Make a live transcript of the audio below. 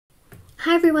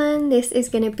Hi everyone, this is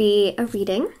going to be a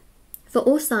reading for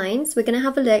all signs. We're going to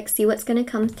have a look, see what's going to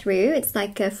come through. It's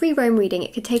like a free roam reading.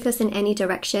 It could take us in any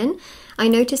direction. I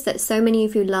noticed that so many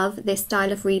of you love this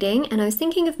style of reading, and I was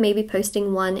thinking of maybe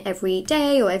posting one every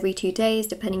day or every 2 days,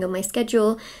 depending on my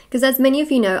schedule, because as many of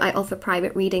you know, I offer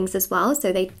private readings as well,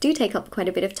 so they do take up quite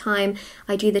a bit of time.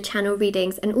 I do the channel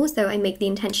readings, and also I make the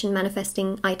intention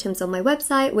manifesting items on my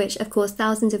website, which of course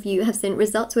thousands of you have seen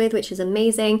results with, which is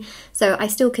amazing. So I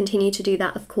still continue to do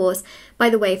that, of course. By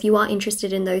the way, if you are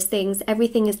interested in those things,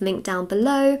 everything is linked down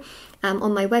below.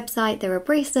 On my website there are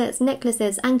bracelets,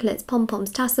 necklaces, anklets, pom-poms,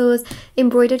 tassels,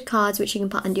 embroidered cards which you can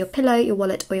put under your pillow, your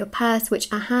wallet or your purse,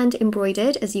 which are hand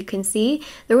embroidered, as you can see.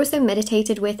 They're also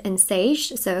meditated with and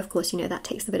saged, so of course you know that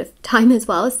takes a bit of time as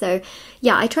well. So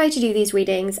yeah, I try to do these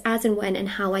readings as and when and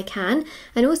how I can.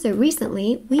 And also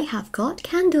recently we have got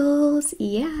candles,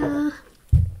 yeah,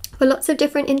 for lots of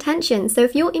different intentions. So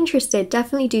if you're interested,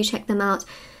 definitely do check them out.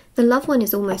 The love one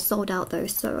is almost sold out though,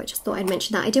 so I just thought I'd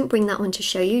mention that. I didn't bring that one to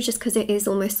show you just because it is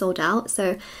almost sold out.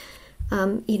 So,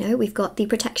 you know, we've got the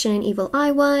protection and evil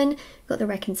eye one, got the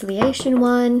reconciliation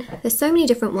one. There's so many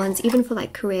different ones, even for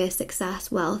like career,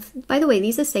 success, wealth. By the way,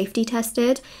 these are safety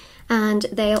tested, and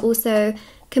they are also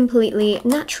completely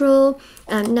natural,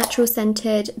 natural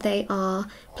scented. They are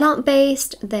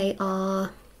plant-based. They're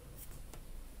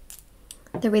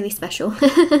really special.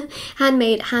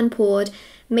 Handmade, hand-poured,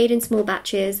 made in small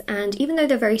batches, and even though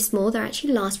they're very small, they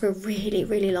actually last for a really,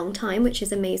 really long time, which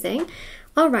is amazing.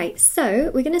 Alright,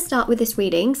 so we're going to start with this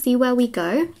reading, see where we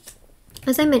go.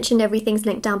 As I mentioned, everything's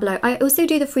linked down below. I also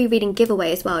do the free reading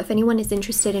giveaway as well. If anyone is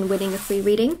interested in winning a free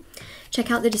reading, check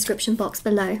out the description box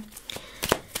below.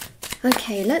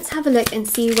 Okay, let's have a look and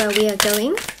see where we are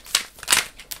going.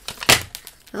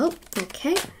 Oh,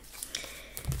 okay.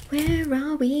 Where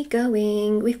are we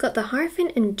going? We've got the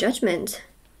Hierophant and Judgment.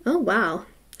 Oh, wow.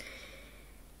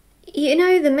 You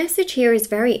know, the message here is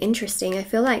very interesting. I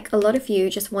feel like a lot of you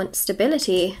just want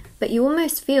stability, but you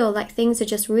almost feel like things are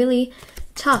just really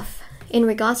tough in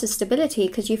regards to stability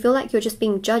because you feel like you're just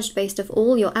being judged based off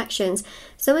all your actions.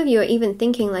 Some of you are even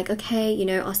thinking like, okay, you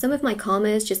know, are some of my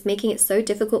karmas just making it so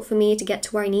difficult for me to get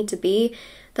to where I need to be?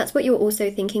 That's what you're also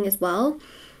thinking as well.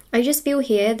 I just feel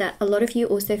here that a lot of you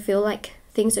also feel like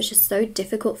things are just so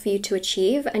difficult for you to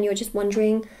achieve, and you're just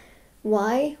wondering,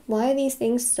 why are these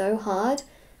things so hard?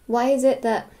 Why is it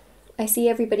that I see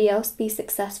everybody else be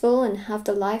successful and have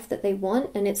the life that they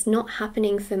want and it's not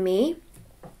happening for me?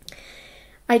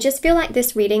 I just feel like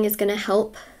this reading is going to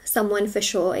help someone for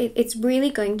sure. It's really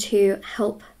going to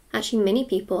help actually many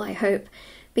people, I hope,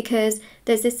 because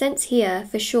there's a sense here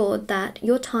for sure that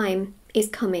your time is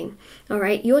coming. All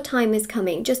right, your time is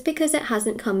coming. Just because it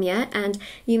hasn't come yet and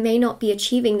you may not be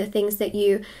achieving the things that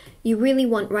you really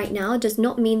want right now does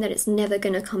not mean that it's never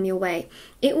going to come your way.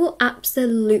 It will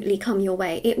absolutely come your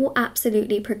way. It will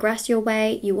absolutely progress your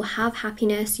way. You will have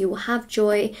happiness, you will have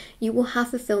joy, you will have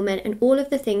fulfillment, and all of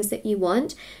the things that you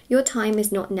want. Your time is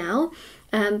not now,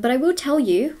 but I will tell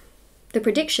you the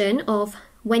prediction of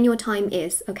when your time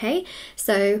is, okay?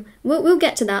 So we'll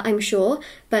get to that, I'm sure,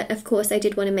 but of course I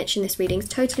did want to mention this reading's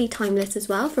totally timeless as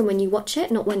well, from when you watch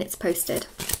it, not when it's posted.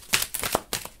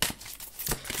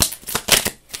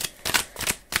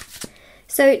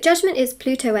 So Judgment is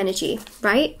Pluto energy,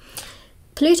 right?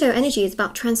 Pluto energy is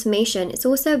about transformation. It's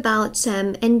also about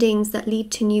endings that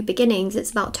lead to new beginnings. It's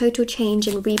about total change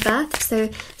and rebirth. So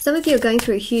some of you are going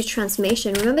through a huge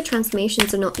transformation. Remember,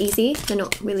 transformations are not easy. They're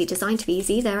not really designed to be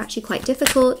easy. They're actually quite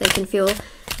difficult. They can feel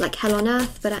like hell on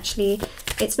earth, but actually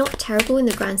it's not terrible in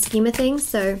the grand scheme of things.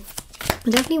 So I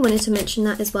definitely wanted to mention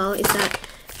that as well, is that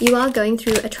you are going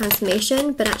through a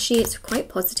transformation, but actually it's quite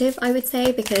positive, I would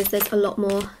say, because there's a lot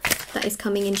more that is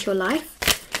coming into your life.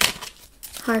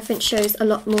 Hierophant shows a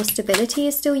lot more stability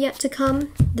is still yet to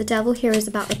come. The Devil here is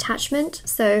about attachment,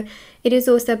 so it is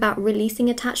also about releasing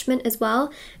attachment as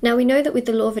well. Now we know that with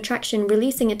the law of attraction,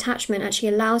 releasing attachment actually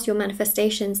allows your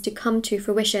manifestations to come to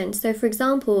fruition. So for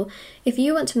example, if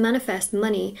you want to manifest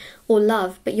money or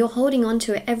love, but you're holding on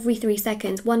to it every 3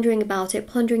 seconds, wondering about it,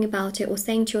 pondering about it, or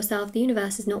saying to yourself, the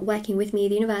universe is not working with me,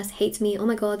 the universe hates me, oh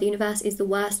my god, the universe is the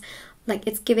worst, like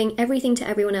it's giving everything to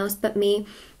everyone else but me,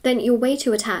 then you're way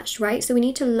too attached, right? So we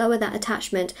need to lower that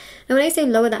attachment. Now when I say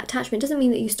lower that attachment, it doesn't mean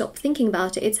that you stop thinking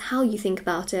about it, it's how you think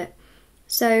about it.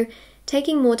 So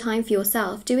taking more time for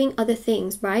yourself, doing other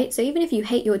things, right? So even if you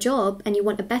hate your job and you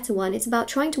want a better one, it's about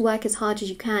trying to work as hard as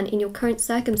you can in your current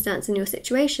circumstance and your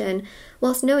situation,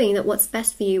 whilst knowing that what's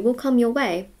best for you will come your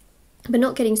way. But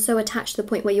not getting so attached to the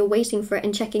point where you're waiting for it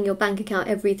and checking your bank account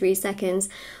every 3 seconds,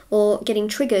 or getting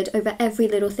triggered over every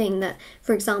little thing that,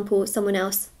 for example, someone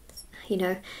else, you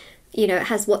know, you know,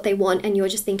 has what they want, and you're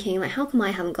just thinking like, how come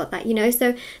I haven't got that, you know?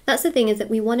 So that's the thing, is that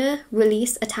we want to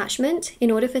release attachment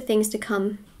in order for things to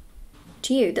come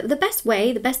to you. The best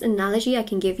way, the best analogy I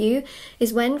can give you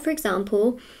is when, for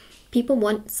example, people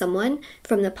want someone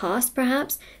from the past,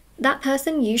 perhaps, that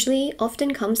person usually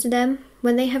often comes to them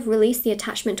when they have released the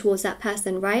attachment towards that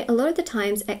person, right? A lot of the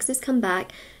times exes come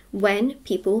back when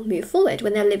people move forward,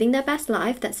 when they're living their best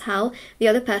life. That's how the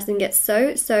other person gets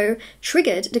so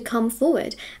triggered to come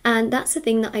forward. And that's the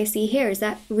thing that I see here, is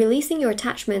that releasing your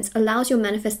attachments allows your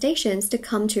manifestations to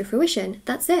come to fruition.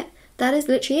 That's it. That is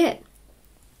literally it.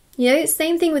 You know,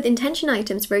 same thing with intention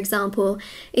items, for example,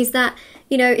 is that,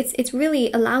 you know, it's really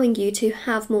allowing you to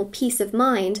have more peace of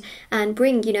mind and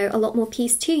bring, you know, a lot more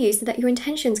peace to you, so that your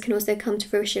intentions can also come to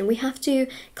fruition. We have to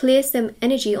clear some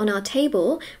energy on our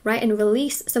table, right, and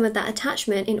release some of that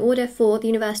attachment in order for the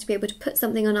universe to be able to put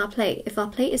something on our plate. If our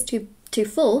plate is too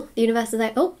full, the universe is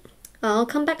like, oh, I'll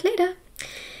come back later.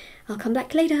 I'll come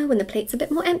back later when the plate's a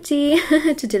bit more empty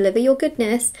to deliver your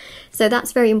goodness. So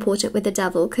that's very important with the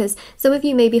devil, because some of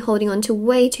you may be holding on to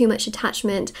way too much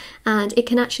attachment, and it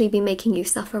can actually be making you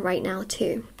suffer right now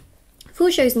too. Fool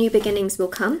shows new beginnings will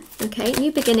come, okay?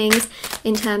 New beginnings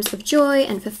in terms of joy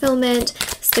and fulfillment,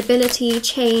 stability,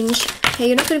 change. Okay,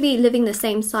 you're not going to be living the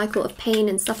same cycle of pain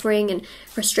and suffering and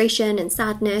frustration and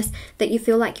sadness that you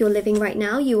feel like you're living right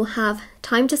now. You will have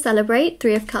time to celebrate.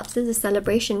 3 of Cups is a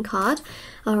celebration card.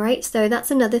 All right, so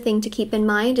that's another thing to keep in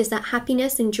mind, is that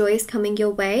happiness and joy is coming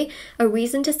your way. A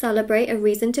reason to celebrate, a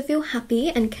reason to feel happy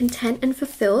and content and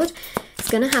fulfilled. It's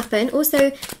going to happen.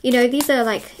 Also, you know, these are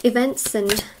like events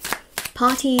and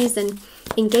parties and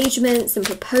engagements and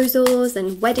proposals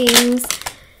and weddings.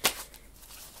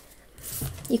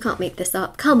 You can't make this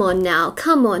up. Come on now,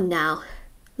 come on now.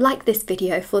 Like this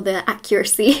video for the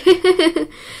accuracy.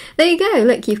 There you go.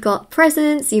 Look, you've got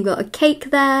presents, you've got a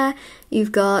cake there,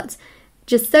 you've got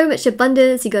just so much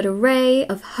abundance, you've got a ray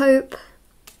of hope.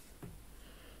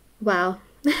 Wow.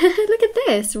 Look at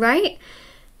this, right?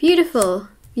 Beautiful,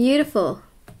 beautiful.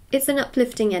 It's an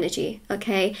uplifting energy,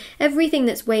 okay? Everything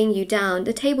that's weighing you down,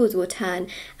 the tables will turn.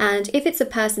 And if it's a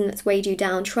person that's weighed you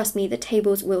down, trust me, the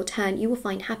tables will turn. You will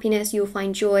find happiness, you will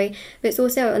find joy, but it's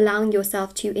also allowing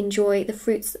yourself to enjoy the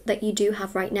fruits that you do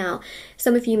have right now.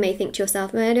 Some of you may think to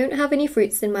yourself, I don't have any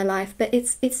fruits in my life, but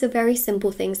it's the very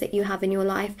simple things that you have in your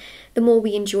life. The more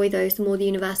we enjoy those, the more the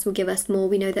universe will give us more.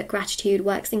 We know that gratitude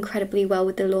works incredibly well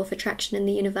with the law of attraction in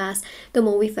the universe. The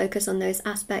more we focus on those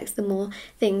aspects, the more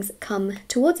things come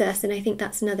towards us, and I think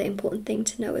that's another important thing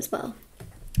to know as well.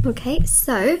 Okay,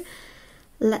 so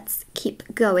let's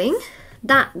keep going.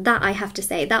 That I have to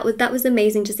say, that was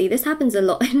amazing to see. This happens a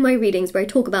lot in my readings, where I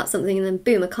talk about something and then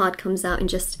boom, a card comes out and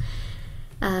just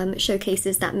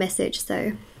showcases that message.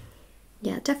 So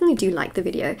yeah, definitely do like the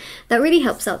video. That really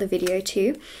helps out the video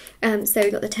too. So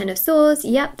we've got the 10 of Swords.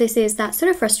 Yep, this is that sort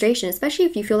of frustration, especially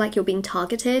if you feel like you're being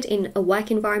targeted in a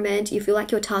work environment, you feel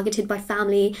like you're targeted by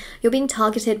family, you're being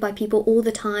targeted by people all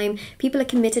the time, people are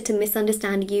committed to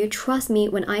misunderstanding you. Trust me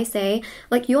when I say,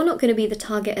 like, you're not going to be the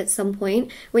target at some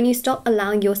point when you stop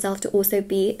allowing yourself to also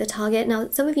be the target. Now,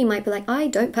 some of you might be like, I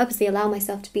don't purposely allow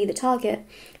myself to be the target.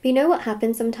 But you know what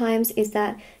happens sometimes is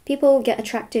that people get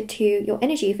attracted to your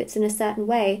energy if it's in a certain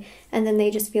way, and then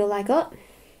they just feel like, oh,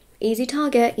 easy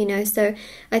target, you know. So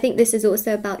I think this is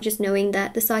also about just knowing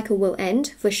that the cycle will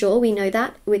end, for sure. We know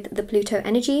that with the Pluto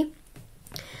energy.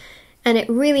 And it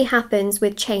really happens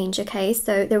with change, okay?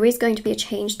 So there is going to be a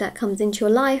change that comes into your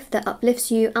life that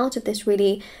uplifts you out of this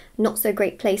really not so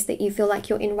great place that you feel like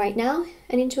you're in right now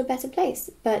and into a better place.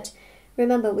 But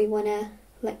remember, we want to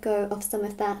let go of some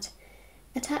of that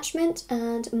attachment,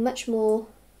 and much more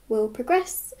will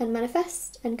progress and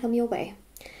manifest and come your way,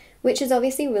 which is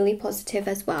obviously really positive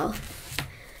as well.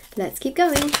 Let's keep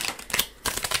going.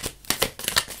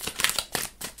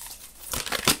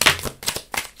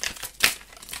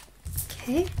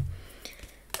 Okay.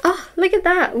 Oh, look at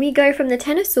that. We go from the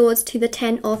 10 of Swords to the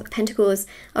 10 of Pentacles.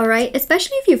 All right.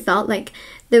 Especially if you felt like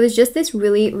there was just this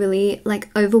really like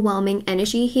overwhelming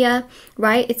energy here,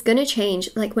 right? It's going to change.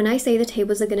 Like when I say the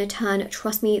tables are going to turn,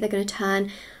 trust me, they're going to turn.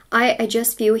 I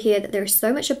just feel here that there is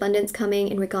so much abundance coming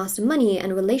in regards to money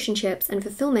and relationships and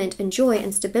fulfillment and joy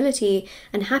and stability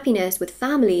and happiness with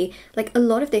family. Like a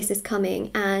lot of this is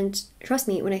coming, and trust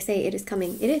me when I say it is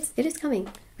coming. It is coming.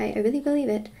 I really believe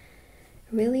it.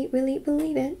 Really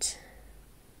believe it.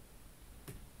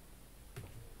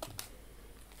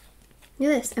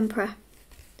 Look at this, Emperor.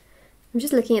 I'm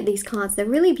just looking at these cards. They're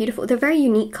really beautiful. They're very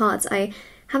unique cards. I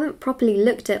haven't properly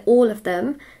looked at all of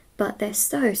them, but they're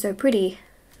so pretty.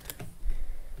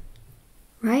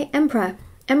 Right? Emperor.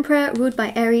 Emperor ruled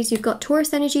by Aries. You've got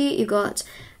Taurus energy. You've got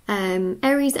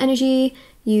Aries energy,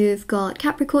 you've got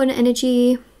Capricorn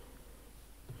energy.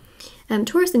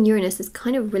 Taurus and Uranus is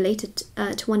kind of related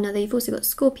to one another. You've also got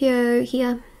Scorpio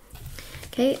here.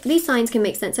 Okay, these signs can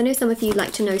make sense. I know some of you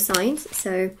like to know signs,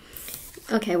 so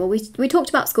okay, well we talked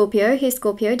about Scorpio. Here's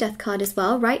Scorpio, death card as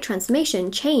well, right?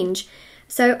 Transformation, change.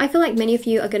 So I feel like many of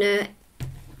you are going to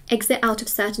exit out of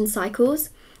certain cycles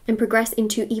and progress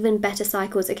into even better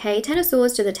cycles, okay? 10 of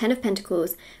Swords to the 10 of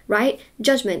Pentacles, right?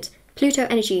 Judgment, Pluto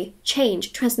energy,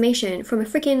 change, transformation from a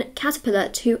freaking caterpillar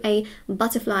to a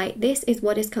butterfly. This is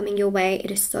what is coming your way.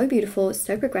 It is so beautiful,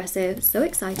 so progressive, so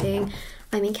exciting.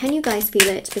 I mean, can you guys feel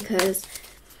it? Because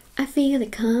I feel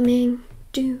it coming.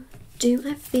 Do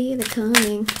I feel it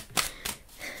coming?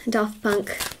 Daft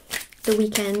Punk, The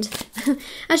Weeknd.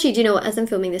 Actually, do you know what? As I'm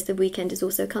filming this, The Weeknd is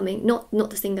also coming. Not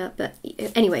the singer, but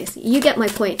anyways, you get my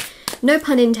point. No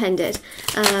pun intended.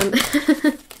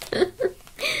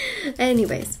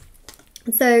 Anyways.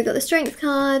 So got the Strength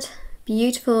card,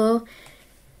 beautiful.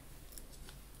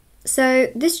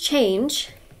 So this change,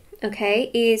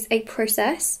 okay, is a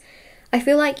process. I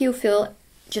feel like you'll feel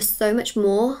just so much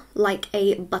more like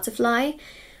a butterfly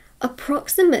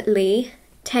approximately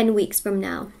 10 weeks from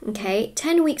now, okay?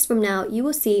 10 weeks from now, you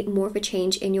will see more of a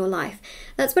change in your life.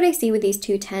 That's what I see with these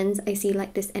two tens. I see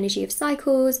like this energy of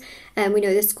cycles, and we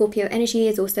know the Scorpio energy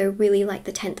is also really like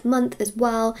the 10th month as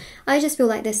well. I just feel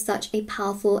like there's such a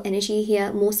powerful energy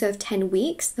here, more so of 10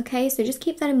 weeks, okay? So just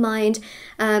keep that in mind.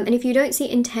 And if you don't see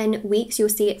it in 10 weeks, you'll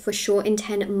see it for sure in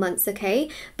 10 months, okay?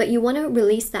 But you want to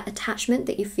release that attachment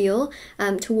that you feel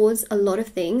towards a lot of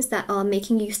things that are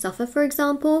making you suffer, for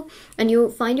example, and you'll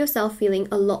find yourself feeling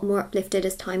a lot more uplifted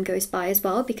as time goes by as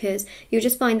well, because you'll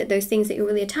just find that those things that you're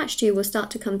really attached to will start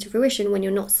to come to fruition when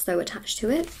you're not so attached to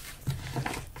it.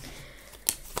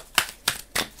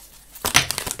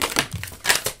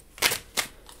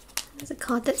 There's a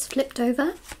card that's flipped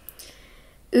over.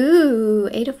 Ooh,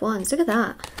 8 of Wands. Look at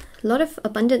that. A lot of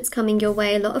abundance coming your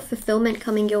way, a lot of fulfillment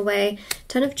coming your way,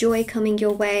 ton of joy coming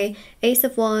your way. Ace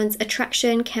of Wands,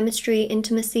 attraction, chemistry,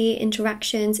 intimacy,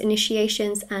 interactions,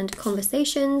 initiations, and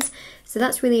conversations. So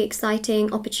that's really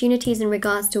exciting. Opportunities in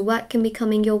regards to work can be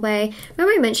coming your way.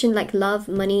 Remember I mentioned like love,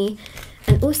 money,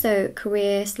 and also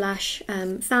career slash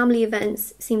family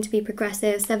events seem to be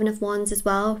progressive. 7 of Wands as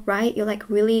well, right? You're like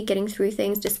really getting through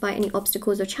things despite any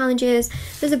obstacles or challenges.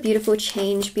 There's a beautiful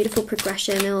change, beautiful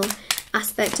progressional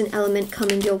aspect and element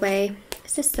coming your way.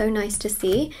 This is so nice to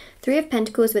see. 3 of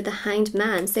Pentacles with the Hanged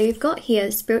Man. So you've got here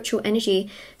spiritual energy.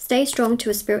 Stay strong to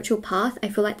a spiritual path. I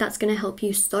feel like that's going to help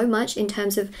you so much in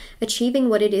terms of achieving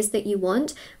what it is that you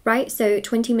want, right? So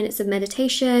 20 minutes of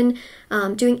meditation,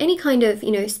 doing any kind of,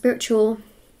 you know, spiritual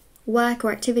work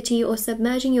or activity, or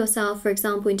submerging yourself, for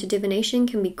example, into divination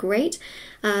can be great.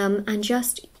 And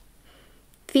just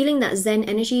feeling that Zen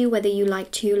energy, whether you like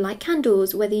to light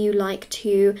candles, whether you like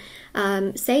to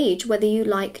sage, whether you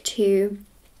like to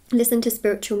listen to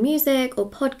spiritual music or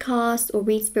podcasts or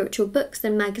read spiritual books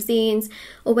and magazines,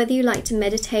 or whether you like to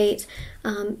meditate.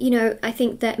 You know, I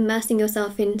think that immersing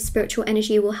yourself in spiritual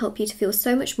energy will help you to feel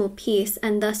so much more peace,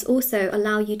 and thus also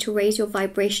allow you to raise your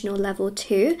vibrational level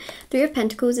too. 3 of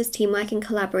Pentacles is teamwork and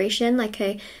collaboration. Like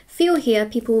I feel here,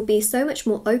 people will be so much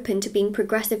more open to being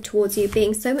progressive towards you,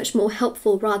 being so much more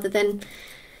helpful rather than,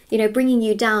 you know, bringing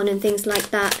you down and things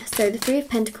like that. So the 3 of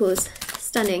Pentacles,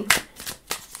 stunning.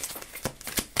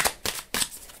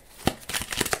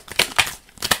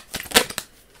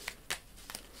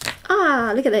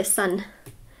 Ah, look at this sun.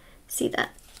 See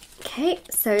that? Okay,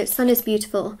 so sun is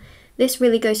beautiful. This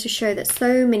really goes to show that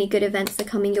so many good events are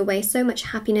coming your way, so much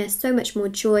happiness, so much more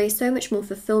joy, so much more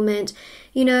fulfillment.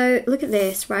 You know, look at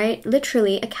this, right?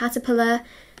 Literally a caterpillar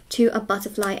to a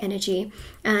butterfly energy,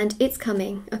 and it's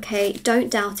coming, okay?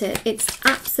 Don't doubt it. It's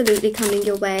absolutely coming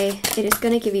your way. It is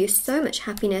going to give you so much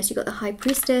happiness. You've got the High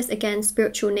Priestess, again,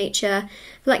 spiritual nature.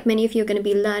 I feel like many of you are going to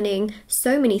be learning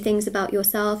so many things about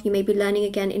yourself. You may be learning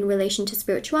again in relation to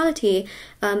spirituality,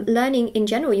 learning in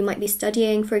general. You might be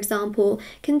studying, for example.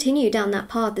 Continue down that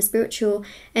path. The spiritual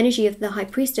energy of the High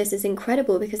Priestess is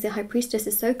incredible, because the High Priestess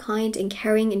is so kind and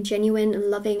caring and genuine and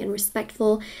loving and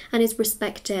respectful, and is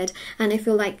respected. And I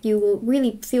feel like you will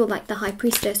really feel like the High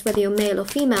Priestess, whether you're male or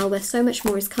female, where so much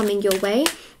more is coming your way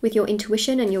with your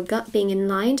intuition and your gut being in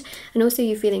line, and also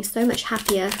you feeling so much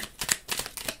happier.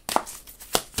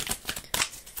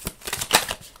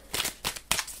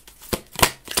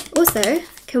 Also,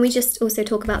 can we just also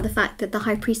talk about the fact that the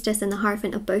High Priestess and the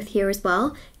Hierophant are both here as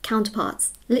well?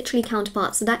 Counterparts, literally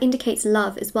counterparts. So that indicates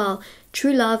love as well.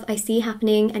 True love I see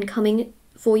happening and coming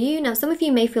for you. Now, some of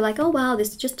you may feel like, oh wow,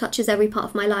 this just touches every part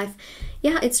of my life.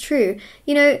 Yeah, it's true.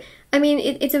 You know, I mean,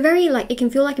 it's a very, like, it can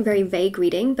feel like a very vague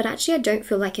reading, but actually I don't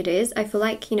feel like it is. I feel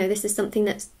like, you know, this is something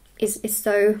that's is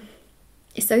so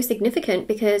significant,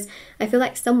 because I feel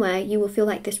like somewhere you will feel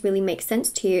like this really makes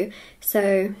sense to you.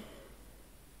 So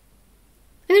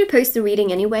I'm going to post the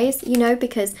reading anyways, you know,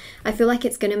 because I feel like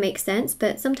it's going to make sense.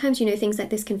 But sometimes, you know, things like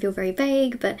this can feel very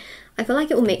vague, but I feel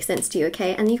like it will make sense to you,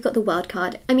 okay? And you've got the World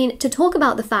card. I mean, to talk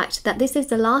about the fact that this is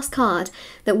the last card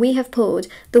that we have pulled,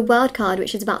 the World card,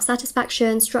 which is about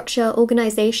satisfaction, structure,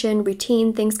 organization,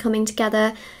 routine, things coming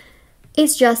together.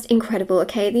 It's just incredible,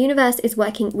 okay? The universe is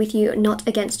working with you, not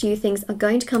against you. Things are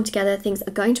going to come together. Things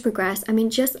are going to progress. I mean,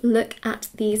 just look at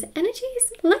these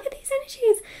energies. Look at these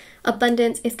energies.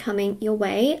 Abundance is coming your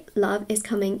way. Love is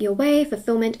coming your way.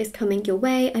 Fulfillment is coming your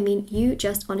way. I mean, you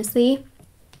just honestly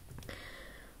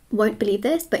won't believe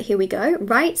this, but here we go,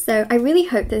 right? So I really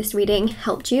hope this reading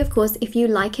helped you. Of course, if you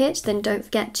like it, then don't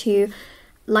forget to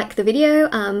like the video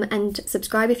and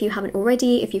subscribe if you haven't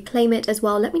already. If you claim it as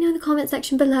well, let me know in the comment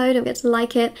section below. Don't forget to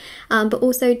like it, but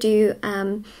also do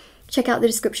check out the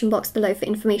description box below for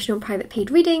information on private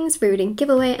paid readings, free reading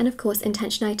giveaway, and of course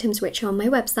intention items, which are on my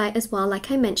website as well,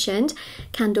 like I mentioned.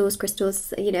 Candles,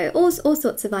 crystals, you know, all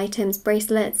sorts of items,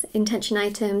 bracelets, intention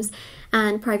items,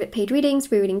 and private paid readings,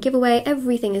 free reading giveaway.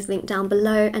 Everything is linked down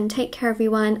below. And take care,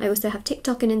 everyone. I also have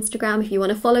TikTok and Instagram if you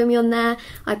want to follow me on there.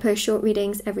 I post short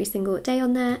readings every single day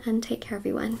on there. And take care,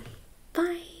 everyone.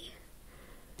 Bye.